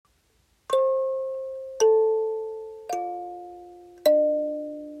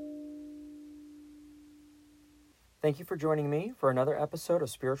Thank you for joining me for another episode of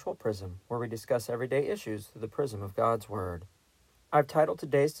Spiritual Prism, where we discuss everyday issues through the prism of God's Word. I've titled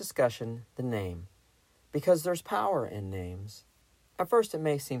today's discussion, The Name, because there's power in names. At first, it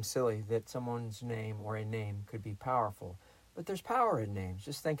may seem silly that someone's name or a name could be powerful, but there's power in names.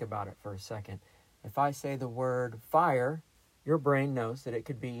 Just think about it for a second. If I say the word fire, your brain knows that it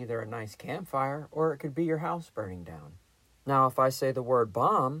could be either a nice campfire or it could be your house burning down. Now, if I say the word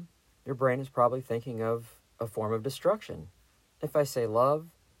bomb, your brain is probably thinking of a form of destruction. If I say love,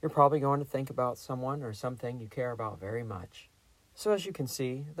 you're probably going to think about someone or something you care about very much. So as you can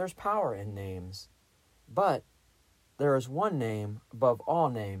see, there's power in names. But there is one name above all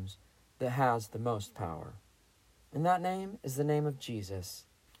names that has the most power. And that name is the name of Jesus.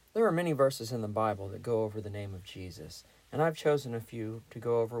 There are many verses in the Bible that go over the name of Jesus, and I've chosen a few to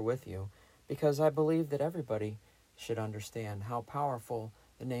go over with you because I believe that everybody should understand how powerful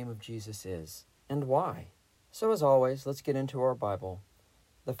the name of Jesus is and why. So as always, let's get into our Bible.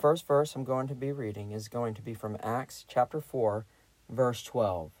 The first verse I'm going to be reading is going to be from Acts chapter 4, verse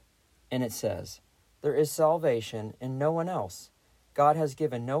 12. And it says, "There is salvation in no one else. God has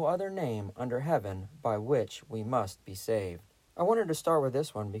given no other name under heaven by which we must be saved." I wanted to start with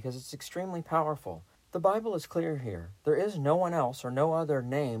this one because it's extremely powerful. The Bible is clear here. There is no one else or no other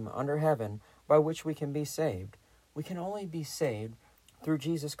name under heaven by which we can be saved. We can only be saved through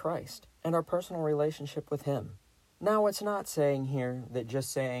Jesus Christ and our personal relationship with Him. Now, it's not saying here that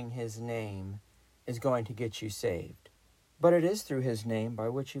just saying His name is going to get you saved, but it is through His name by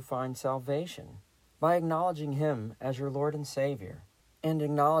which you find salvation, by acknowledging Him as your Lord and Savior, and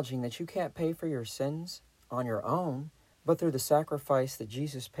acknowledging that you can't pay for your sins on your own, but through the sacrifice that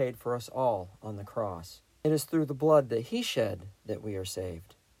Jesus paid for us all on the cross. It is through the blood that He shed that we are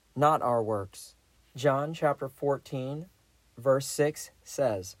saved, not our works. John chapter 14, verse 6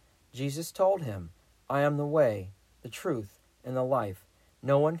 says, Jesus told him, "I am the way, the truth, and the life.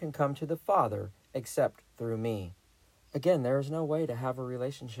 No one can come to the Father except through me." Again, there is no way to have a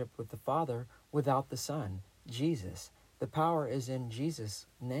relationship with the Father without the Son, Jesus. The power is in Jesus'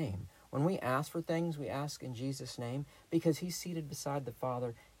 name. When we ask for things, we ask in Jesus' name because He's seated beside the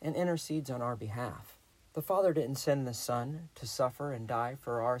Father and intercedes on our behalf. The Father didn't send the Son to suffer and die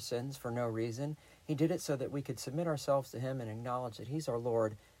for our sins for no reason. He did it so that we could submit ourselves to Him and acknowledge that He's our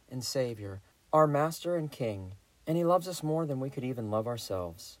Lord and Savior, our Master and King, and He loves us more than we could even love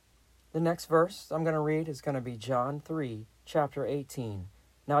ourselves. The next verse I'm going to read is going to be John 3, chapter 18.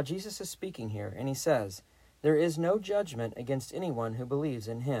 Now Jesus is speaking here, and He says, "There is no judgment against anyone who believes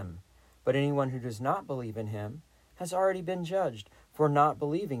in Him, but anyone who does not believe in Him has already been judged for not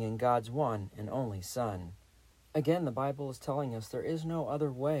believing in God's one and only Son." Again, the Bible is telling us there is no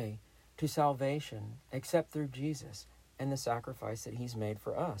other way to salvation except through Jesus and the sacrifice that He's made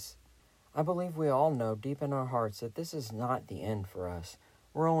for us. I believe we all know deep in our hearts that this is not the end for us.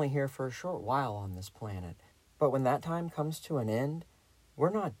 We're only here for a short while on this planet. But when that time comes to an end,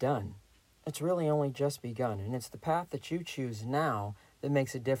 we're not done. It's really only just begun, and it's the path that you choose now that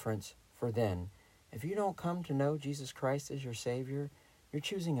makes a difference for then. If you don't come to know Jesus Christ as your Savior, you're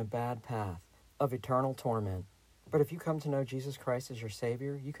choosing a bad path of eternal torment. But if you come to know Jesus Christ as your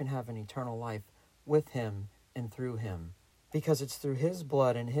Savior, you can have an eternal life with Him and through Him. Because it's through His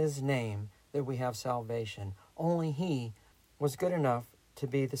blood and His name that we have salvation. Only He was good enough to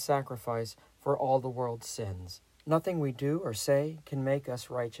be the sacrifice for all the world's sins. Nothing we do or say can make us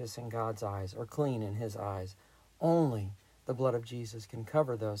righteous in God's eyes or clean in His eyes. Only the blood of Jesus can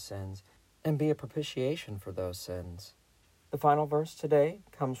cover those sins and be a propitiation for those sins. The final verse today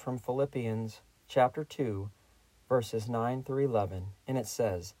comes from Philippians chapter 2, verses 9 through 11, and it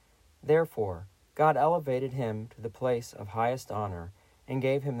says, "Therefore God elevated Him to the place of highest honor and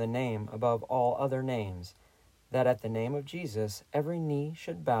gave Him the name above all other names, that at the name of Jesus every knee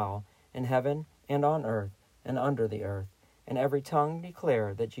should bow in heaven and on earth and under the earth, and every tongue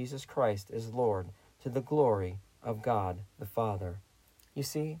declare that Jesus Christ is Lord, to the glory of God the Father." You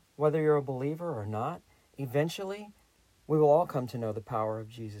see, whether you're a believer or not, eventually we will all come to know the power of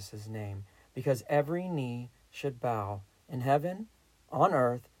Jesus' name, because every knee should bow in heaven, on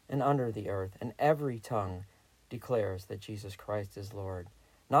earth, and under the earth, and every tongue declares that Jesus Christ is Lord.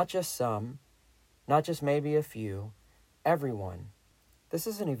 Not just some, not just maybe a few, everyone. This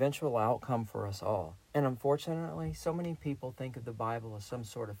is an eventual outcome for us all. And unfortunately, so many people think of the Bible as some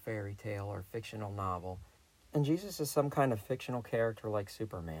sort of fairy tale or fictional novel, and Jesus is some kind of fictional character like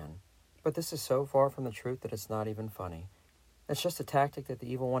Superman. But this is so far from the truth that it's not even funny. It's just a tactic that the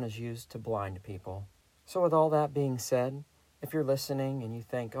evil one has used to blind people. So with all that being said, if you're listening and you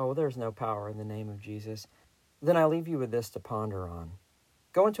think, oh, there's no power in the name of Jesus, then I leave you with this to ponder on.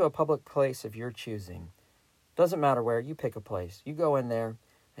 Go into a public place of your choosing. Doesn't matter where, you pick a place. You go in there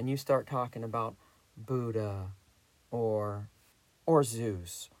and you start talking about Buddha or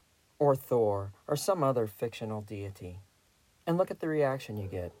Zeus or Thor or some other fictional deity. And look at the reaction you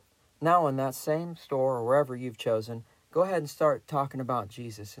get. Now in that same store or wherever you've chosen, go ahead and start talking about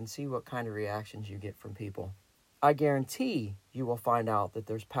Jesus and see what kind of reactions you get from people. I guarantee you will find out that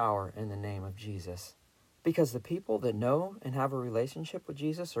there's power in the name of Jesus. Because the people that know and have a relationship with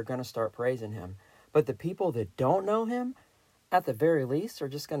Jesus are going to start praising him. But the people that don't know him, at the very least, are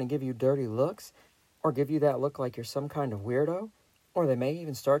just going to give you dirty looks or give you that look like you're some kind of weirdo, or they may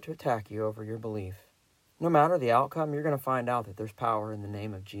even start to attack you over your belief. No matter the outcome, you're going to find out that there's power in the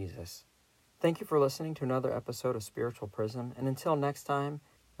name of Jesus. Thank you for listening to another episode of Spiritual Prism, and until next time,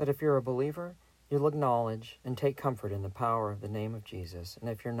 that if you're a believer, you'll acknowledge and take comfort in the power of the name of Jesus. And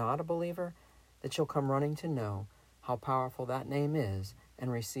if you're not a believer, that you'll come running to know how powerful that name is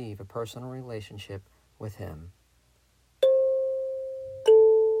and receive a personal relationship with him.